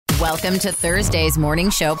Welcome to Thursday's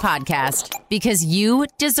Morning Show podcast, because you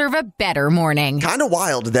deserve a better morning. Kind of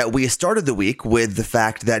wild that we started the week with the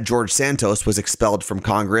fact that George Santos was expelled from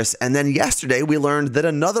Congress, and then yesterday we learned that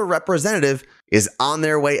another representative is on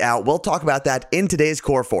their way out. We'll talk about that in today's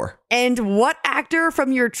Core 4. And what actor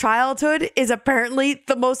from your childhood is apparently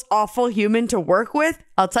the most awful human to work with?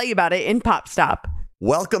 I'll tell you about it in Pop Stop.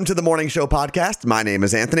 Welcome to the Morning Show podcast. My name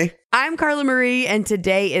is Anthony. I'm Carla Marie, and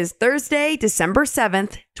today is Thursday, December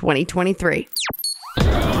 7th, 2023.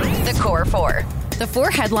 The Core 4. The 4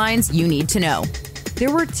 headlines you need to know. There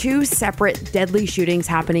were 2 separate deadly shootings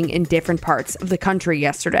happening in different parts of the country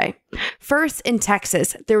yesterday. First, in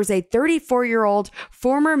Texas, there was a 34-year-old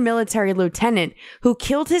former military lieutenant who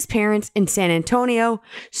killed his parents in San Antonio,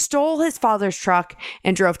 stole his father's truck,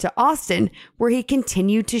 and drove to Austin, where he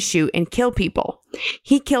continued to shoot and kill people.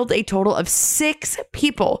 He killed a total of 6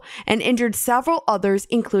 people and injured several others,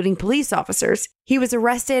 including police officers. He was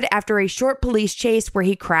arrested after a short police chase where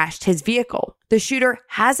he crashed his vehicle. The shooter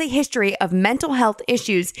has a history of mental health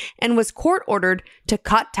issues and was court-ordered to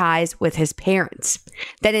cut ties with his parents.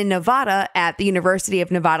 Then in Nevada, at the University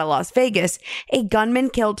of Nevada, Las Vegas, a gunman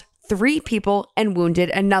killed 3 people and wounded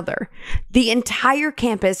another. The entire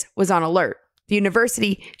campus was on alert. The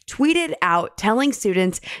university tweeted out telling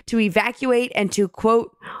students to evacuate and to,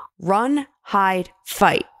 quote, run, hide,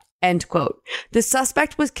 fight, end quote. The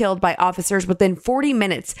suspect was killed by officers within 40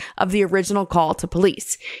 minutes of the original call to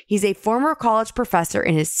police. He's a former college professor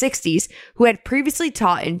in his 60s who had previously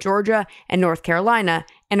taught in Georgia and North Carolina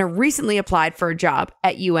and recently applied for a job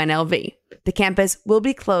at UNLV. The campus will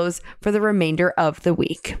be closed for the remainder of the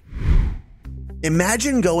week.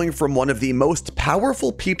 Imagine going from one of the most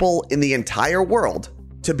powerful people in the entire world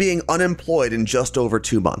to being unemployed in just over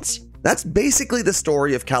 2 months. That's basically the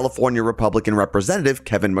story of California Republican Representative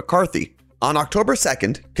Kevin McCarthy. On October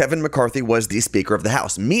 2nd, Kevin McCarthy was the Speaker of the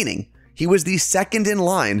House, meaning he was the second in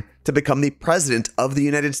line to become the President of the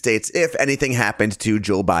United States if anything happened to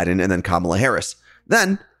Joe Biden and then Kamala Harris.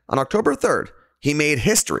 Then, on October 3rd, he made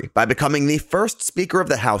history by becoming the first Speaker of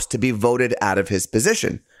the House to be voted out of his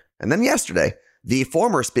position. And then yesterday, the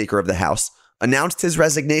former Speaker of the House announced his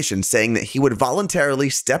resignation, saying that he would voluntarily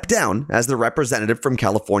step down as the representative from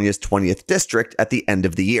California's 20th district at the end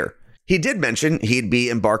of the year. He did mention he'd be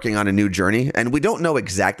embarking on a new journey, and we don't know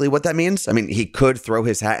exactly what that means. I mean, he could throw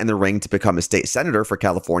his hat in the ring to become a state senator for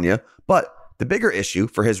California, but the bigger issue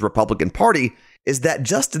for his Republican Party is that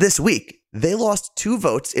just this week, they lost 2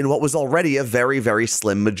 votes in what was already a very, very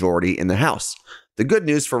slim majority in the House. The good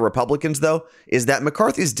news for Republicans, though, is that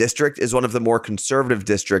McCarthy's district is one of the more conservative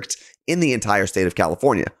districts in the entire state of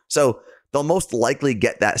California. So they'll most likely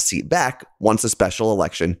get that seat back once a special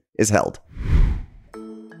election is held.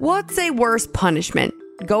 What's a worse punishment?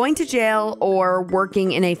 Going to jail or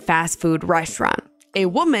working in a fast food restaurant? A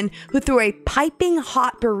woman who threw a piping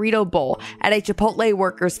hot burrito bowl at a Chipotle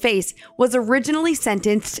worker's face was originally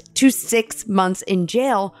sentenced to 6 months in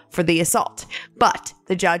jail for the assault. But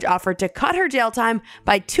the judge offered to cut her jail time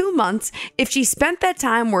by 2 months if she spent that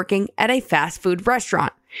time working at a fast food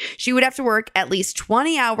restaurant. She would have to work at least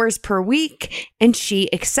 20 hours per week, and she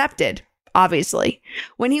accepted. Obviously.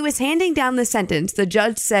 When he was handing down the sentence, the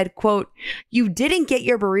judge said, quote, "You didn't get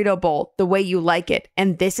your burrito bowl the way you like it,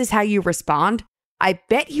 and this is how you respond? I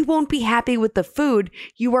bet you won't be happy with the food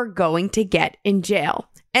you are going to get in jail."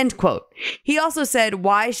 End quote. He also said,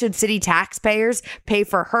 "Why should city taxpayers pay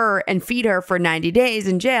for her and feed her for 90 days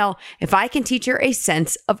in jail if I can teach her a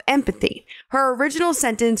sense of empathy?" Her original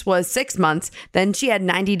sentence was 6 months, then she had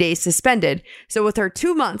 90 days suspended. So with her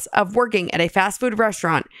 2 months of working at a fast food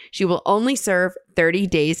restaurant, she will only serve 30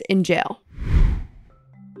 days in jail.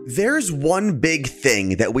 There's one big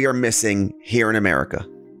thing that we are missing here in America.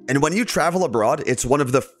 And when you travel abroad, it's one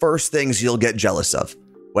of the first things you'll get jealous of.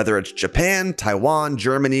 Whether it's Japan, Taiwan,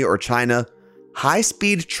 Germany, or China,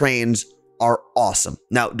 high-speed trains are awesome.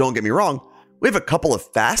 Now, don't get me wrong, we have a couple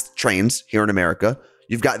of fast trains here in America.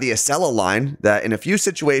 You've got the Acela line that in a few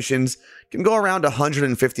situations can go around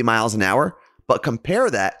 150 miles an hour, but compare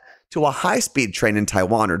that to a high-speed train in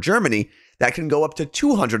Taiwan or Germany that can go up to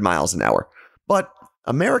 200 miles an hour. But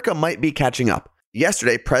America might be catching up.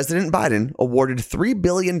 Yesterday, President Biden awarded $3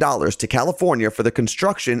 billion to California for the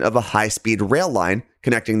construction of a high-speed rail line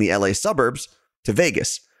connecting the LA suburbs to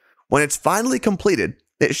Vegas. When it's finally completed,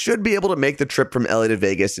 it should be able to make the trip from LA to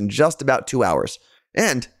Vegas in just about 2 hours.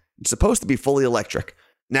 And it's supposed to be fully electric.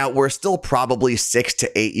 Now, we're still probably 6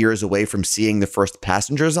 to 8 years away from seeing the first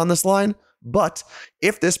passengers on this line, but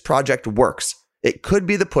if this project works, it could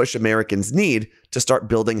be the push Americans need to start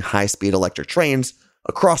building high-speed electric trains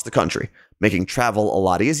across the country, making travel a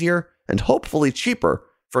lot easier and hopefully cheaper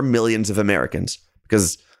for millions of Americans.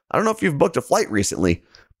 Because I don't know if you've booked a flight recently,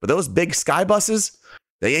 but those big sky buses,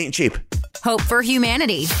 they ain't cheap. Hope for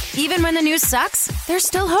humanity. Even when the news sucks, there's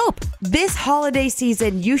still hope. This holiday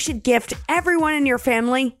season, you should gift everyone in your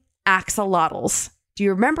family axolotls. Do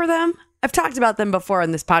you remember them? I've talked about them before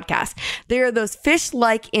on this podcast. They are those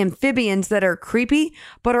fish-like amphibians that are creepy,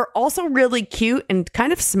 but are also really cute and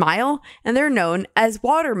kind of smile, and they're known as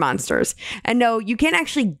water monsters. And no, you can't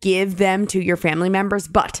actually give them to your family members,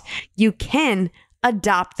 but you can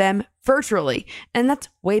adopt them virtually. And that's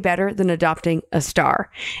way better than adopting a star.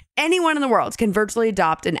 Anyone in the world can virtually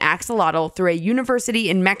adopt an axolotl through a university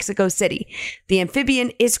in Mexico City. The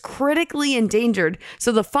amphibian is critically endangered,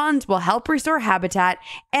 so the funds will help restore habitat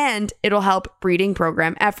and it'll help breeding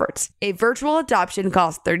program efforts. A virtual adoption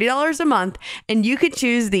costs $30 a month, and you could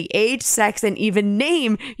choose the age, sex, and even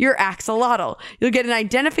name your axolotl. You'll get an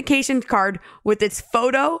identification card with its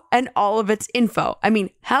photo and all of its info. I mean,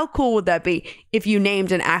 how cool would that be if you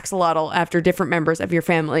named an axolotl after different members of your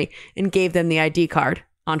family and gave them the ID card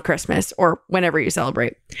on Christmas or whenever you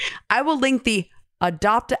celebrate? I will link the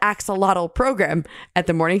Adopt Axolotl program at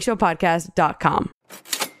themorningshowpodcast.com.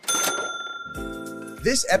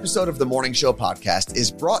 This episode of the Morning Show Podcast is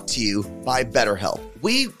brought to you by BetterHelp.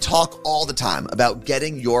 We talk all the time about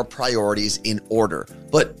getting your priorities in order,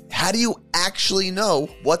 but how do you actually know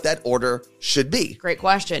what that order should be? Great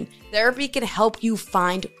question. Therapy can help you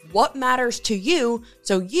find what matters to you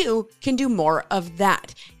so you can do more of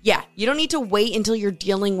that. Yeah, you don't need to wait until you're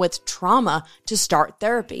dealing with trauma to start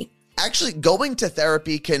therapy. Actually, going to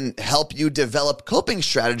therapy can help you develop coping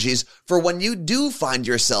strategies for when you do find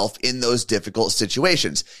yourself in those difficult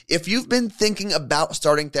situations. If you've been thinking about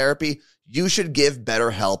starting therapy, you should give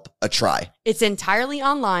BetterHelp a try. It's entirely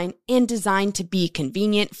online and designed to be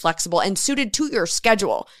convenient, flexible, and suited to your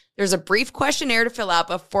schedule. There's a brief questionnaire to fill out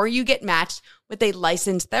before you get matched with a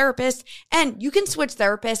licensed therapist, and you can switch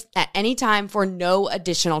therapists at any time for no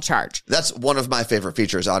additional charge. That's one of my favorite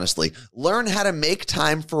features, honestly. Learn how to make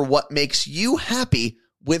time for what makes you happy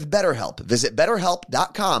with BetterHelp. Visit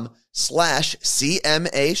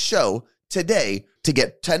BetterHelp.com/CMA show today to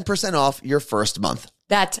get 10% off your first month.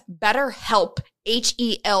 That's BetterHelp,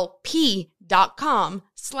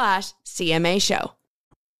 HELP.com/CMA show.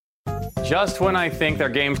 Just when I think their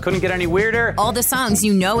games couldn't get any weirder. All the songs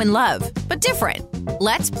you know and love, but different.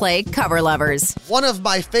 Let's play Cover Lovers. One of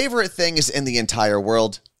my favorite things in the entire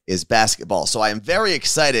world is basketball. So I am very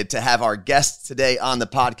excited to have our guests today on the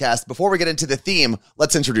podcast. Before we get into the theme,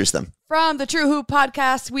 let's introduce them. From the True Hoop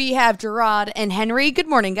podcast, we have Gerard and Henry. Good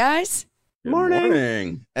morning, guys.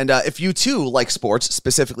 Morning. And if you too like sports,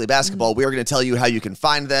 specifically basketball, we are going to tell you how you can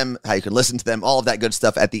find them, how you can listen to them, all of that good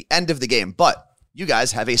stuff at the end of the game. But you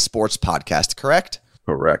guys have a sports podcast, correct?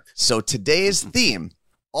 Correct. So today's theme,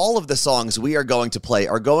 all of the songs we are going to play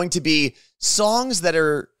are going to be songs that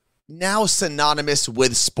are now synonymous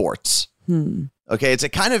with sports. Okay, it's a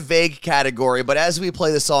kind of vague category, but as we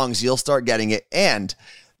play the songs, you'll start getting it. And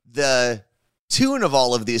the tune of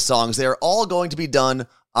all of these songs, they're all going to be done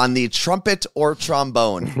on the trumpet or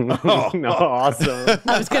trombone. No, awesome.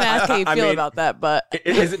 I was going to ask how you feel about that, but...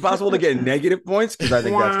 Is it possible to get negative points? Because I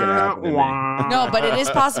think that's going to happen to me. No, but it is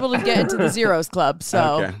possible to get into the zeros club,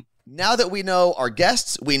 so... Okay. Now that we know our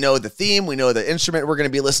guests, we know the theme, we know the instrument we're going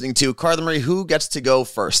to be listening to, Carla Marie, who gets to go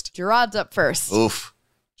first? Gerard's up first. Oof.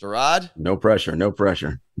 Gerard? No pressure. No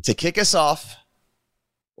pressure. To kick us off,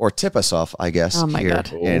 or tip us off, I guess. Oh my God.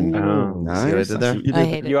 And Nice. see what I did there? I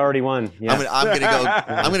hate it. You already won. Yeah.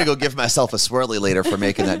 I'm gonna go give myself a swirly later for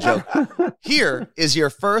making that joke. Here is your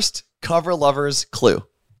first Cover Lovers clue.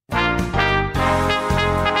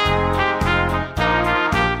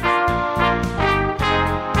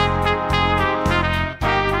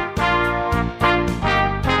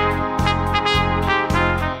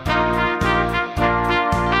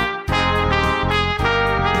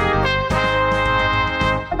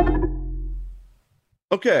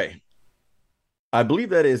 Okay. I believe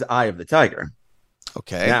that is Eye of the Tiger.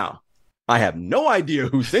 Okay. Now, I have no idea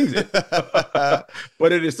who sings it,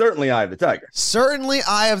 but it is certainly Eye of the Tiger. Certainly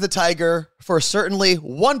Eye of the Tiger for certainly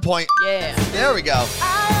 1 point. Yeah. There we go.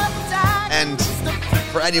 And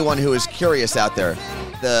for anyone who is curious out there,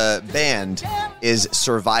 the band is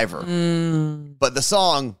Survivor. But the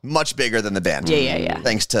song, much bigger than the band. Yeah.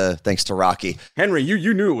 Thanks to Rocky. Henry,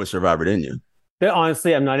 you knew it was Survivor, didn't you? But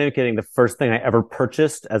honestly, I'm not even kidding. The first thing I ever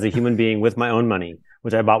purchased as a human being with my own money,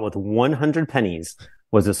 which I bought with 100 pennies,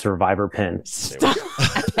 was a Survivor pin. Stop.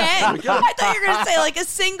 Pen. I thought you were going to say like a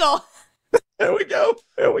single. There we go.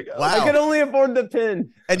 Wow. I could only afford the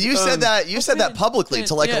pin. And you said that publicly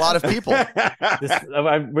to like a lot of people.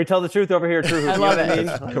 We tell the truth over here, True. I love it.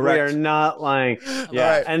 Correct. Correct. We are not lying.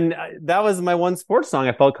 Yeah, Right. and that was my one sports song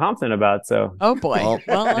I felt confident about. So Oh boy.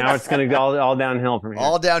 Well, now it's going to go all downhill from here.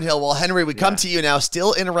 All downhill. Well, Henry, we come to you now,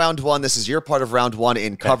 still in round one. This is your part of round one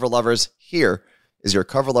in Cover Lovers. Here is your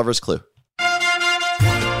Cover Lovers clue.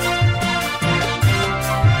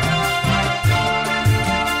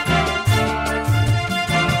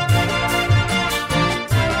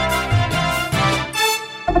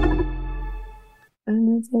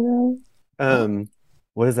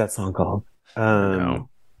 What is that song called? No.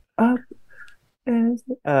 Up as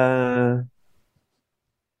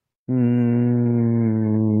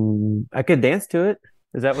I could dance to it.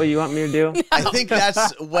 Is that what you want me to do? I think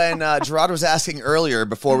that's when Gerard was asking earlier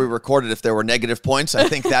before we recorded if there were negative points. I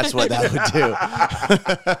think that's what that would do.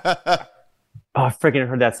 Oh, I freaking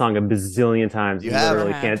heard that song a bazillion times. You have?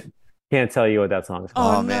 Literally can't tell you what that song is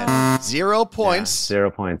called. Oh, man. 0 points.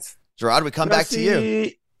 0 points. Gerard, we come back to you.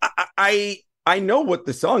 See, I know what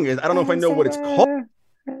the song is. I don't know if I know what it's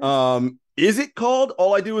called. Is it called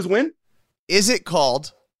All I Do Is Win? Is it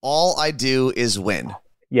called All I Do Is Win?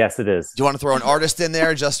 Yes, it is. Do you want to throw an artist in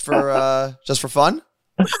there just for fun?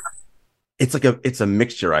 It's a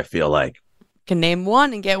mixture, I feel like. can name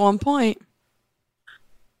one and get 1 point.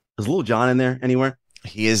 Is Lil Jon in there anywhere?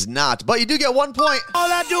 He is not, but you do get 1 point.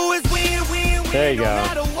 All I do is win. There you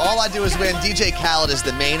go. All I Do Is Win. DJ Khaled is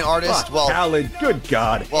the main artist. Fuck, Khaled, good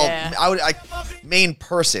God. Well, Yeah. I main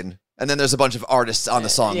person, and then there's a bunch of artists on the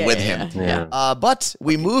song with him. Yeah. But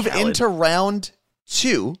we move Khaled. into round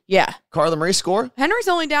 2. Yeah. Carla Marie score. Henry's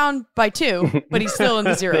only down by 2, but he's still in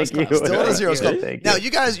the zeros. Thank club. you. Still in the zeros club. Thank Now, you.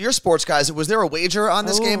 you guys, you're sports guys. Was there a wager on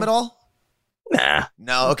this game at all? Nah.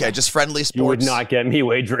 No. Okay, just friendly sports. You would not get me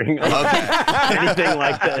wagering on anything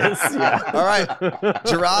like this. Yeah. All right,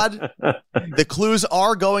 Gerard, the clues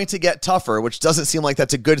are going to get tougher, which doesn't seem like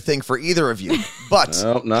that's a good thing for either of you. But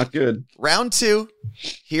No, not good. round 2,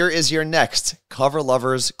 here is your next Cover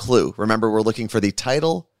Lovers clue. Remember, we're looking for the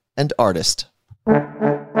title and artist.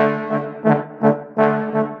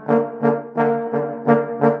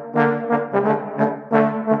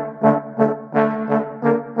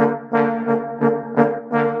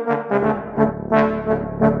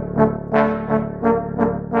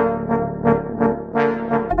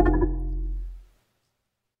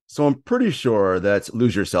 So I'm pretty sure that's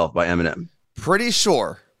Lose Yourself by Eminem. Pretty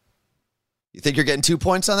sure. You think you're getting 2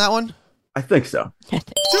 points on that one? I think so. 2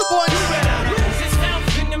 points.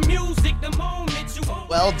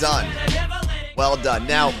 Well done. Well done.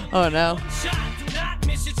 Now, Oh, no.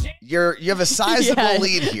 you have a sizable Yeah.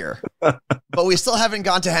 lead here, but we still haven't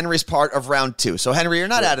gone to Henry's part of round 2. So, Henry, you're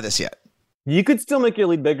not out of this yet. You could still make your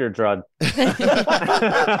lead bigger, Gerard.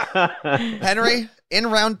 Henry, in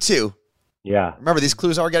round 2, Yeah. remember these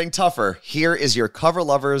clues are getting tougher. Here is your Cover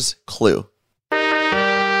Lovers clue.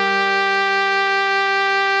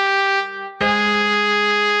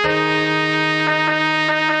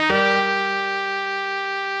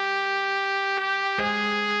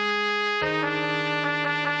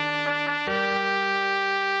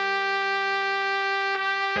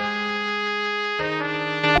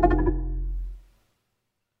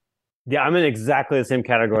 Yeah, I'm in exactly the same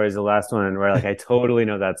category as the last one, where like I totally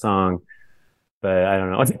know that song, but I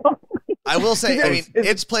don't know. I will say, I mean,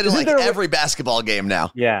 it's played in Isn't like there a way- every basketball game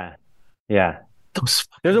now. Yeah. Those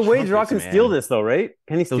There's a way trumpets, Gerard can man. steal this, though, right?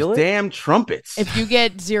 Can he steal Those it? damn trumpets. If you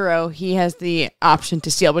get 0, he has the option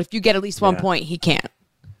to steal. But if you get at least 1 Yeah. point, he can't.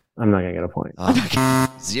 I'm not gonna get a point.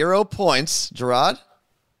 0 points, Gerard.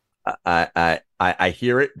 I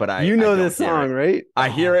hear it, but I You know I don't this hear song, it. right? I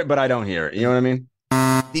hear it, but I don't hear it. You know what I mean?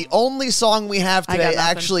 The only song we have I got today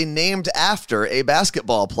nothing. actually named after a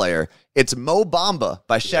basketball player. It's Mo Bamba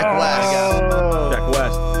by Sheck Oh. West. Jack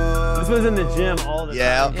West. This was in the gym all the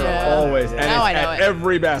Yeah. time. Yeah. Always. And Now I it's know at it.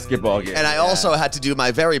 every basketball game. And I also had to do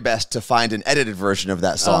my very best to find an edited version of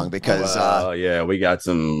that song because Well, yeah, we got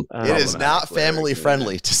some. it is not family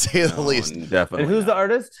friendly, to say the least. Definitely. And who's the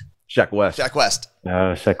artist? Jack West? Sheck West.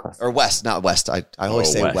 Sheck West. Or West, not West. I always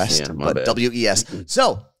Oh, say West, West, yeah, my but bad. W-E-S.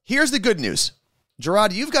 So here's the good news.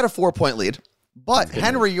 Gerard, you've got a 4-point lead, but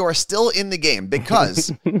Henry, you're still in the game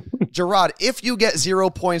because, Gerard, if you get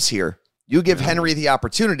 0 points here, you give Henry the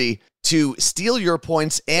opportunity to steal your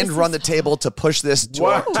points and run the table to push this to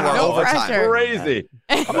our No overtime. pressure. Crazy.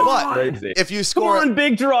 But Crazy. if you Come score on,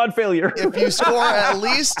 big Gerard failure. if you score at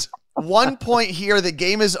least 1 point here, the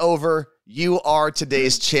game is over. You are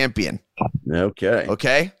today's champion. Okay.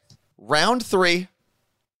 Okay? Round 3,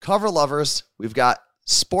 Cover Lovers. We've got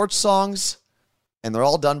sports songs, and they're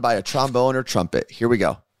all done by a trombone or trumpet. Here we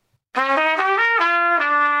go.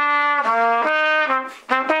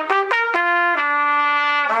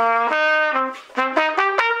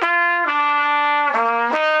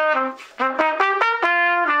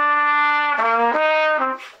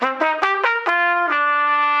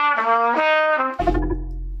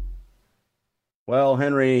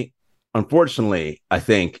 Henry, unfortunately, I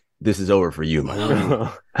think this is over for you, my friend,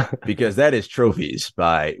 because that is Trophies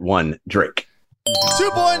by One Drake. 2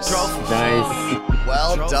 points. Nice.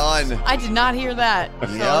 Well done. I did not hear that. So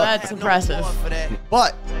that's impressive.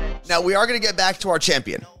 But now we are going to get back to our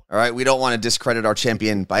champion. All right. We don't want to discredit our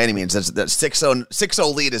champion by any means. That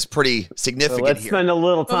 6-0 lead is pretty significant Let's here. spend a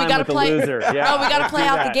little time with the loser. Yeah, No, we got to play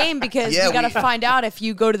out the that. game because Yeah, we got to we- find out if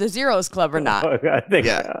you go to the Zeros Club or not. I think,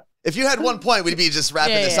 Yeah. If you had 1 point, we'd be just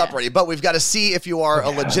wrapping Yeah, this yeah. up already. But we've got to see if you are a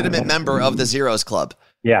legitimate member of the Zeros Club.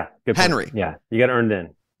 Yeah. Good point. Henry. Yeah. You got earned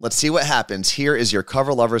in. Let's see what happens. Here is your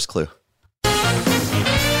cover lover's clue.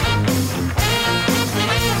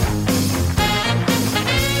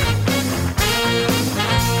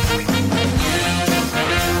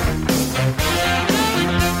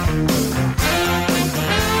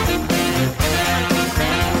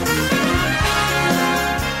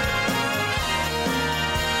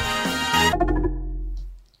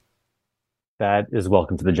 That is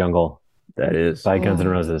Welcome to the Jungle That is. by Guns N'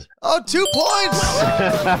 Roses. Oh, 2 points. Look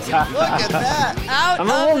at that. Out I'm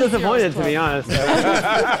a of little the disappointed, Zeros to be Club.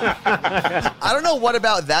 honest. I don't know what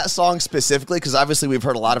about that song specifically, because obviously we've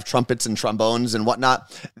heard a lot of trumpets and trombones and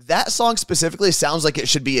whatnot. That song specifically sounds like it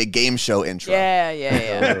should be a game show intro. Yeah.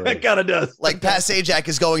 It kind of does. Like Pat Sajak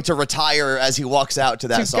is going to retire as he walks out to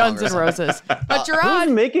that To song. Guns or N' something. Roses. But Who's Gerard,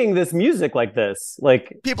 making this music like this? Like,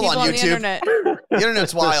 People people on on the YouTube. internet. The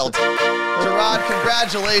internet's wild. Gerard,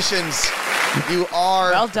 congratulations. You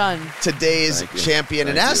are Well done. today's champion.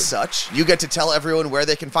 And as such, you get to tell everyone where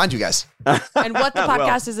they can find you guys. And what the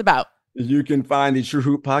podcast is about. You can find the True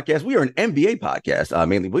Hoop podcast. We are an NBA podcast,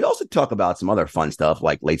 mainly. We also talk about some other fun stuff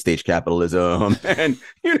like late stage capitalism and,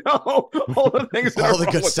 all the things that All are the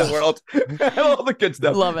wrong good with stuff. the world. All the good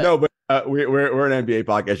stuff. Love it. No, but we're an NBA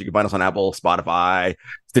podcast. You can find us on Apple, Spotify,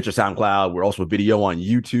 Stitcher, SoundCloud. We're also a video on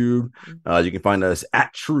YouTube. You can find us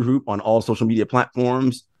at True Hoop on all social media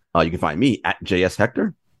platforms. You can find me at JS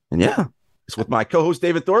Hector. And yeah, it's with my co-host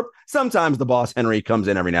David Thorpe. Sometimes the boss Henry comes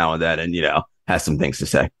in every now and then and, has some things to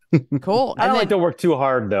say. Cool. I don't And like to then, work too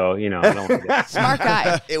hard, though. I don't want to get... smart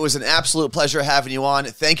guy. It was an absolute pleasure having you on.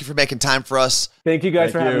 Thank you for making time for us. Thank you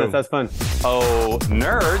guys Thank for having you. us. That's fun. Oh,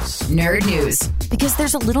 nerds. Nerd news. Because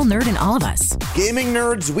there's a little nerd in all of us. Gaming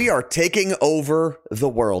nerds, we are taking over the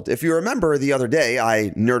world. If you remember the other day,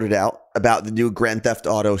 I nerded out about the new Grand Theft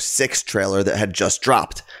Auto 6 trailer that had just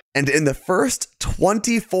dropped. And in the first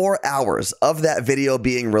 24 hours of that video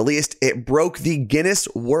being released, it broke the Guinness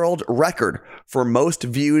World Record for most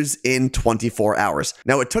views in 24 hours.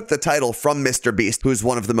 Now, it took the title from Mr. Beast, who's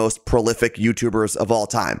one of the most prolific YouTubers of all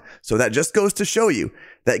time. So that just goes to show you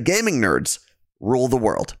that gaming nerds rule the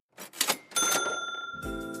world.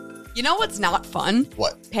 You know what's not fun?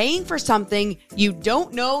 What? Paying for something you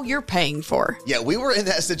don't know you're paying for. Yeah, we were in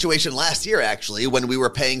that situation last year, actually, when we were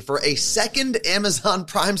paying for a second Amazon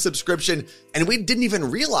Prime subscription, and we didn't even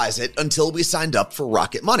realize it until we signed up for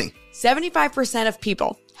Rocket Money. 75% of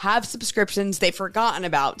people have subscriptions they've forgotten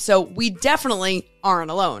about, so we definitely aren't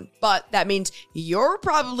alone. But that means you're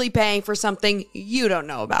probably paying for something you don't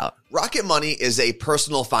know about. Rocket Money is a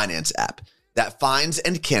personal finance app that finds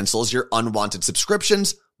and cancels your unwanted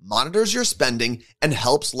subscriptions, monitors your spending, and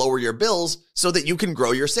helps lower your bills so that you can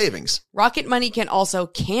grow your savings. Rocket Money can also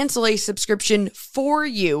cancel a subscription for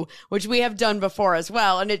you, which we have done before as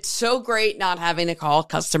well, and it's so great not having to call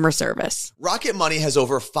customer service. Rocket Money has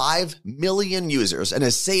over 5 million users and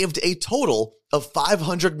has saved a total of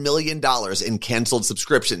 $500 million in canceled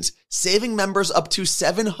subscriptions, saving members up to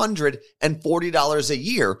 $740 a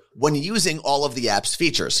year when using all of the app's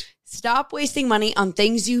features. Stop wasting money on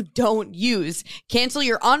things you don't use. Cancel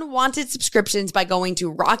your unwanted subscriptions by going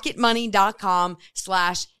to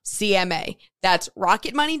rocketmoney.com/CMA. That's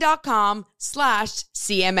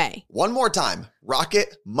rocketmoney.com/CMA. One more time,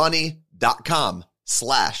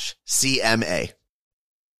 rocketmoney.com/CMA.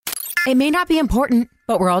 It may not be important,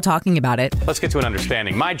 but we're all talking about it. Let's get to an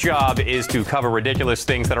understanding. My job is to cover ridiculous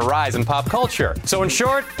things that arise in pop culture. So in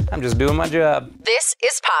short, I'm just doing my job. This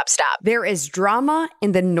is Pop Stop. There is drama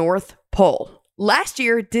in the North Pole. Last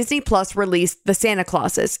year, Disney Plus released The Santa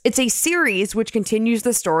Clauses. It's a series which continues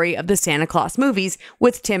the story of the Santa Claus movies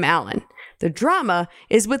with Tim Allen. The drama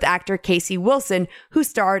is with actor Casey Wilson, who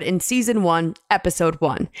starred in Season 1, Episode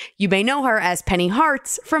 1. You may know her as Penny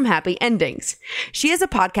Hartz from Happy Endings. She has a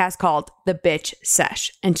podcast called The Bitch Sesh,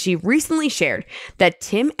 and she recently shared that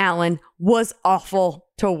Tim Allen was awful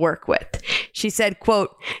to work with. She said,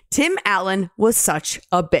 quote, "Tim Allen was such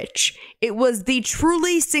a bitch. It was the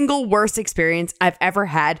truly single worst experience I've ever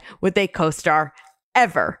had with a co-star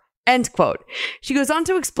ever." End quote. She goes on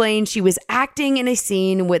to explain she was acting in a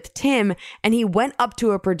scene with Tim and he went up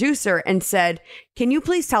to a producer and said, Can you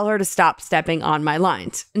please tell her to stop stepping on my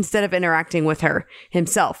lines instead of interacting with her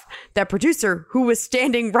himself? That producer, who was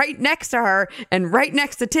standing right next to her and right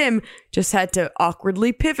next to Tim, just had to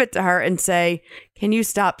awkwardly pivot to her and say, can you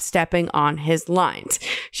stop stepping on his lines?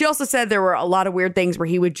 She also said there were a lot of weird things where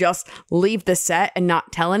he would just leave the set and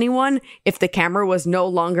not tell anyone if the camera was no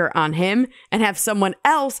longer on him and have someone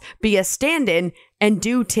else be a stand-in and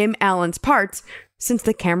do Tim Allen's parts since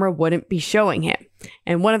the camera wouldn't be showing him.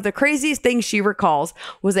 And one of the craziest things she recalls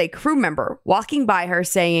was a crew member walking by her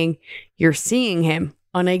saying, "You're seeing him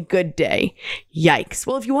on a good day." Yikes.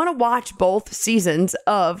 Well, if you want to watch both seasons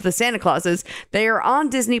of The Santa Clauses, they are on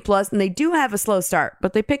Disney Plus, and they do have a slow start,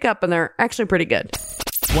 but they pick up and they're actually pretty good.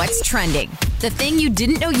 What's trending? The thing you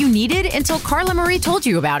didn't know you needed until Carla Marie told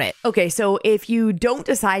you about it. Okay, so if you don't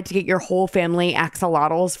decide to get your whole family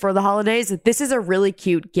axolotls for the holidays, this is a really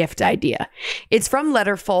cute gift idea. It's from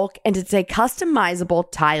Letterfolk, and it's a customizable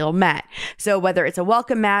tile mat. So whether it's a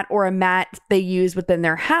welcome mat or a mat they use within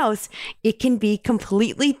their house, it can be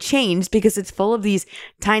completely changed because it's full of these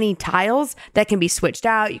tiny tiles that can be switched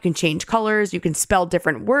out. You can change colors, you can spell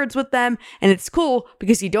different words with them, and it's cool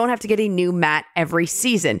because you don't have to get a new mat every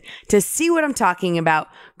season. To see what I'm talking about,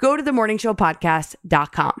 go to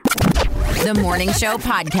themorningshowpodcast.com. The Morning Show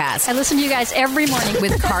Podcast. I listen to you guys every morning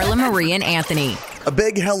With Carla Marie and Anthony. A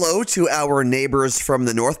big hello to our neighbors from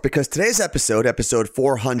the north, because today's episode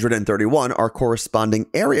 431, our corresponding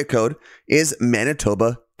area code is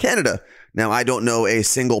Manitoba, Canada. Now, I don't know a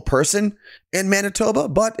single person in Manitoba,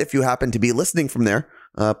 but if you happen to be listening from there,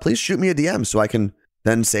 please shoot me a DM so I can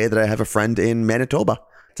then say that I have a friend in Manitoba.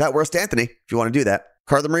 It's at Worst Anthony, if you want to do that.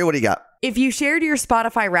 Carla Marie, what do you got? If you shared your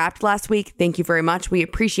Spotify Wrapped last week, thank you very much. We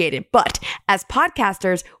appreciate it. But as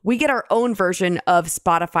podcasters, we get our own version of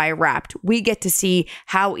Spotify Wrapped. We get to see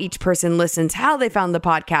how each person listens, how they found the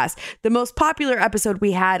podcast, the most popular episode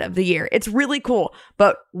we had of the year. It's really cool.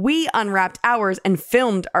 But we unwrapped ours and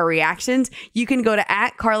filmed our reactions. You can go to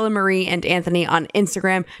 @Carla Marie and Anthony on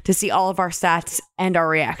Instagram to see all of our stats and our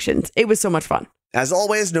reactions. It was so much fun. As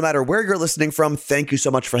always, no matter where you're listening from, thank you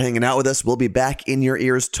so much for hanging out with us. We'll be back in your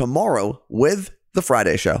ears tomorrow with The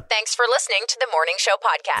Friday Show. Thanks for listening to The Morning Show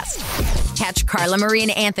Podcast. Catch Carla Marie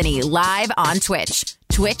and Anthony live on Twitch.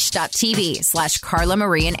 Twitch.tv/Carla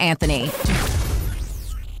Marie and Anthony.